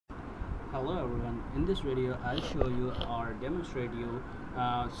Hello everyone, in this video I'll show you or demonstrate you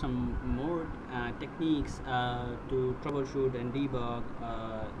some more techniques to troubleshoot and debug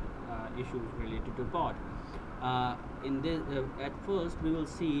issues related to pod. In this, at first we will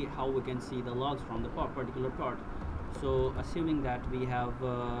see how we can see the logs from the particular pod. So assuming that we have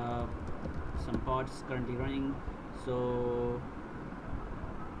some pods currently running, so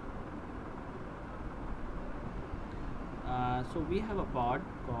we have a pod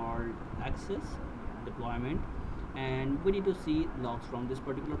called access deployment, and we need to see logs from this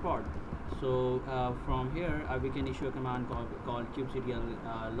particular pod. So from here we can issue a command called kubectl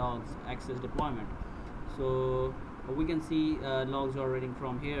logs access deployment. So we can see logs are reading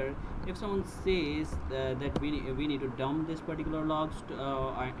from here. If someone says that we need to dump this particular logs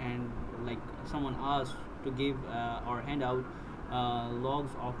and like someone asks to give or hand out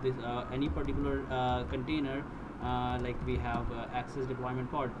logs of this any particular container, like we have access deployment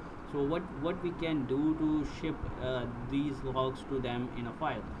pod. So what we can do to ship these logs to them in a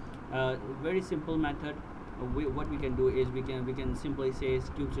file? Very simple method. What we can do is we can simply say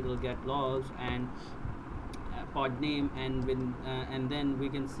kubectl get logs and pod name, and then we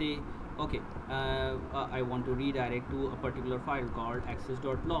can say okay, I want to redirect to a particular file called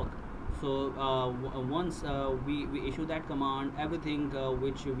access.log. So once we issue that command, everything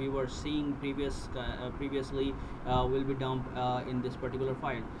which we were seeing previously will be dumped in this particular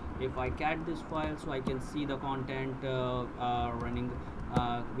file. If I cat this file, so I can see the content running.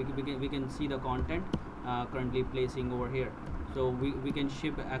 We can see the content currently placing over here. So we can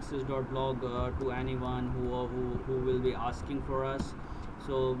ship access.log to anyone who will be asking for us.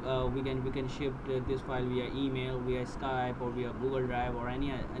 So we can ship this file via email, via Skype, or via Google Drive, or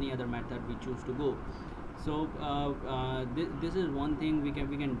any other method we choose to go. So this is one thing we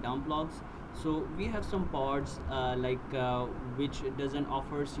can dump logs. So we have some pods which doesn't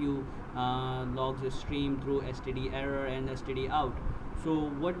offers you logs stream through std error and std out. So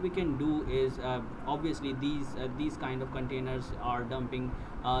what we can do is obviously these kind of containers are dumping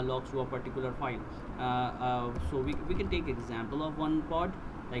logs to a particular file. So we can take example of one pod.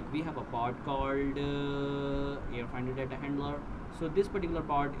 Like we have a pod called airfinder data handler. So this particular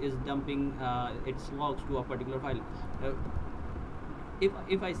pod is dumping its logs to a particular file.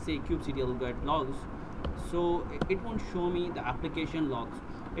 If I say kubectl get logs, so it won't show me the application logs.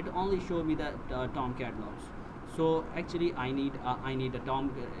 It only show me the Tomcat logs. So actually I need a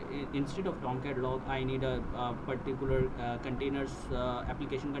instead of Tomcat log, I need a particular containers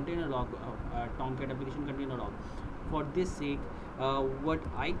application container log, Tomcat application container log. For this sake, what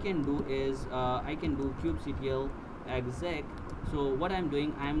I can do is I can do kubectl exec. So what I'm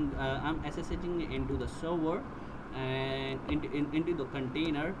doing, I'm SSHing into the server and into the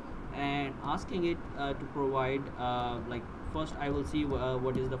container and asking it to provide like first I will see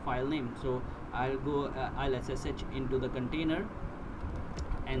what is the file name. So I'll SSH into the container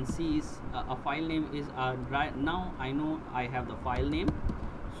and sees a file name is right now I know I have the file name.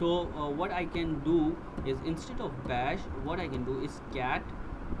 So what I can do is, instead of bash, what I can do is cat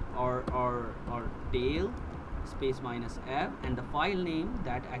or tail space -f and the file name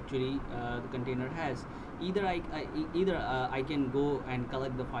that actually the container has. Either I can go and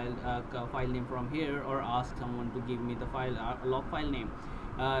collect the file name from here, or ask someone to give me the file log file name.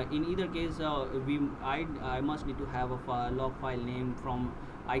 In either case, I must need to have a log file name from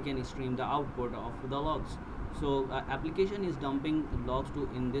I can stream the output of the logs. So application is dumping logs to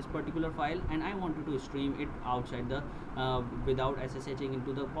in this particular file, and I wanted to stream it outside the without SSHing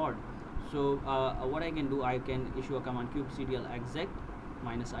into the pod. So what I can do, I can issue a command kubectl exec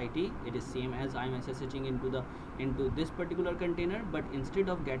 -it. It is same as I'm SSHing into this particular container, but instead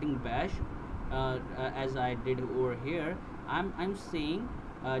of getting bash as I did over here, I'm saying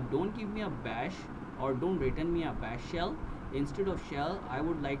don't give me a bash or don't return me a bash shell. Instead of shell, I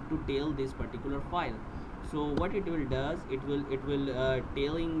would like to tail this particular file. So what it will does, it will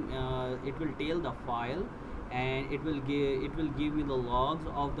tail the file, and it will give me the logs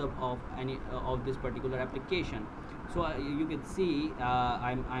of any of this particular application. So you can see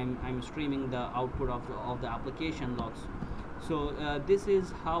I'm streaming the output of the application logs. So this is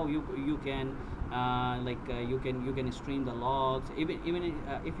how you can you can stream the logs. Even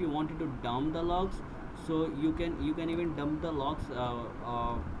if you wanted to dump the logs, so you can even dump the logs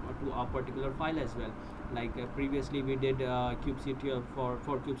to a particular file as well. Like previously we did kubectl for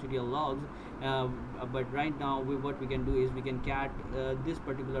kubectl logs, but right now what we can do is we can cat this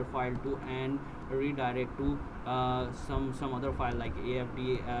particular file to and redirect to some other file like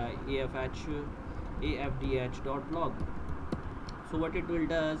afdh.log. So what it will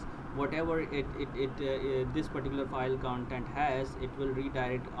does, whatever this particular file content has, it will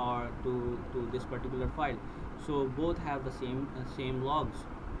redirect or to this particular file. So both have the same logs.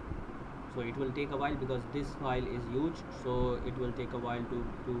 So it will take a while because this file is huge, so it will take a while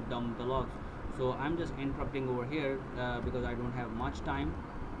to dump the logs. So I'm just interrupting over here because I don't have much time.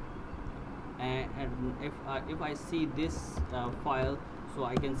 And if I see this file, so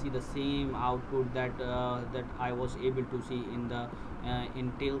I can see the same output that I was able to see in the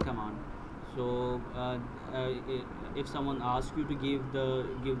in tail command. So if someone asks you to give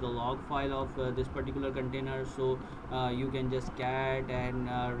the log file of this particular container, so you can just cat and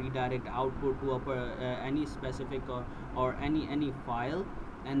redirect output to any specific or any file,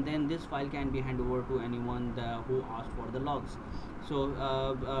 and then this file can be handed over to anyone who asked for the logs.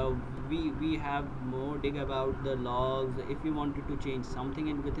 So we have more dig about the logs. If you wanted to change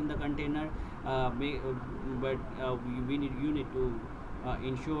something within the container, but you need to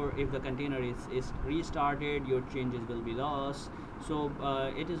ensure if the container is restarted, your changes will be lost. So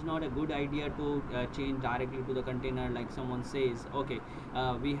it is not a good idea to change directly to the container. Like someone says, okay,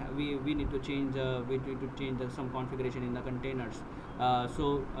 we need to change some configuration in the containers.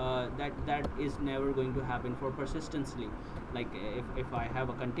 So that is never going to happen for persistently. Like if I have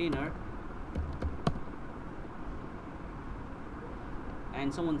a container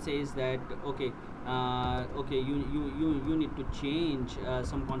and someone says that okay, you need to change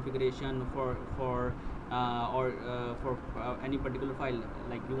some configuration for any particular file,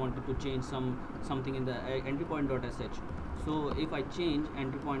 like you wanted to change something in the entry point.sh. So if I change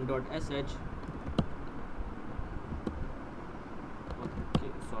entry point.sh,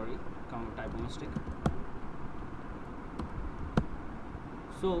 okay, sorry, typo mistake.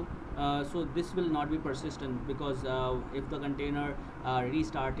 So so this will not be persistent because if the container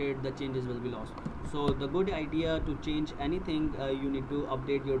restarted, the changes will be lost. So the good idea to change anything, you need to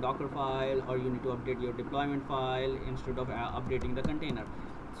update your Docker file or you need to update your deployment file instead of updating the container.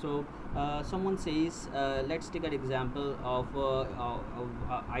 So someone says, let's take an example of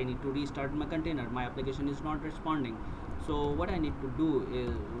I need to restart my container, my application is not responding. So what I need to do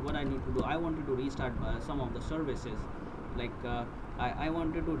I wanted to restart some of the services. Like I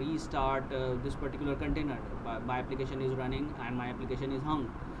wanted to restart this particular container. My application is running and my application is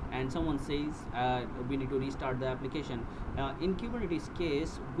hung, and someone says we need to restart the application. In Kubernetes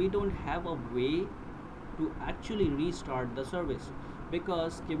case, we don't have a way to actually restart the service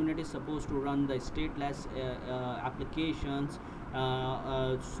because Kubernetes is supposed to run the stateless applications.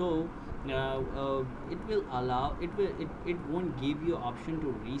 So it will allow it won't give you option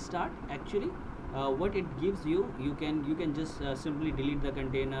to restart actually. What it gives you can just simply delete the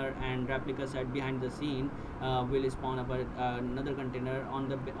container, and replica set behind the scene will spawn up another container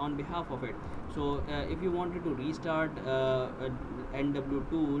on behalf of it. So if you wanted to restart NW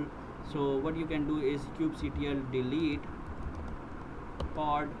tool, so what you can do is kubectl delete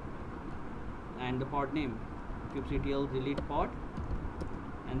pod and the pod name, kubectl delete pod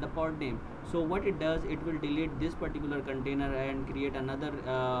and the pod name. So what it does, it will delete this particular container and create another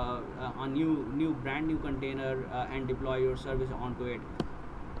a brand new container and deploy your service onto it.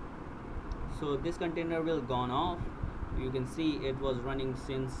 So this container will gone off. You can see it was running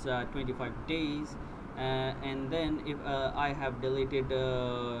since 25 days, and then if I have deleted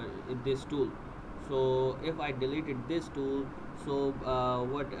this tool, so if I deleted this tool, so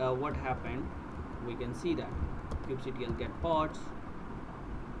what happened, we can see that kubectl get pods.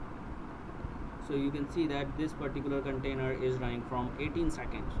 So you can see that this particular container is running from 18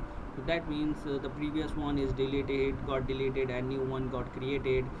 seconds. So that means the previous one is got deleted and new one got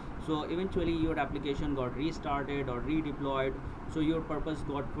created. So eventually your application got restarted or redeployed. So your purpose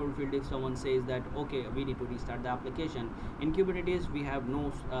got fulfilled if someone says that okay, we need to restart the application. In Kubernetes we have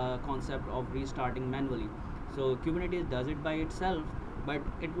no concept of restarting manually. So Kubernetes does it by itself, but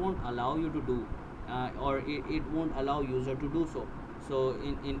it won't allow you to do or it won't allow user to do so. So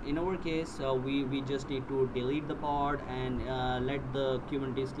in our case, we just need to delete the pod and let the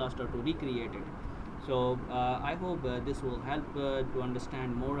Kubernetes cluster to recreate it. So I hope this will help to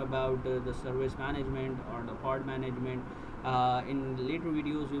understand more about the service management or the pod management. In later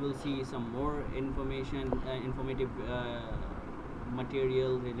videos, we will see some more informative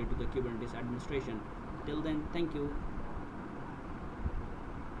material related to the Kubernetes administration. Till then, thank you.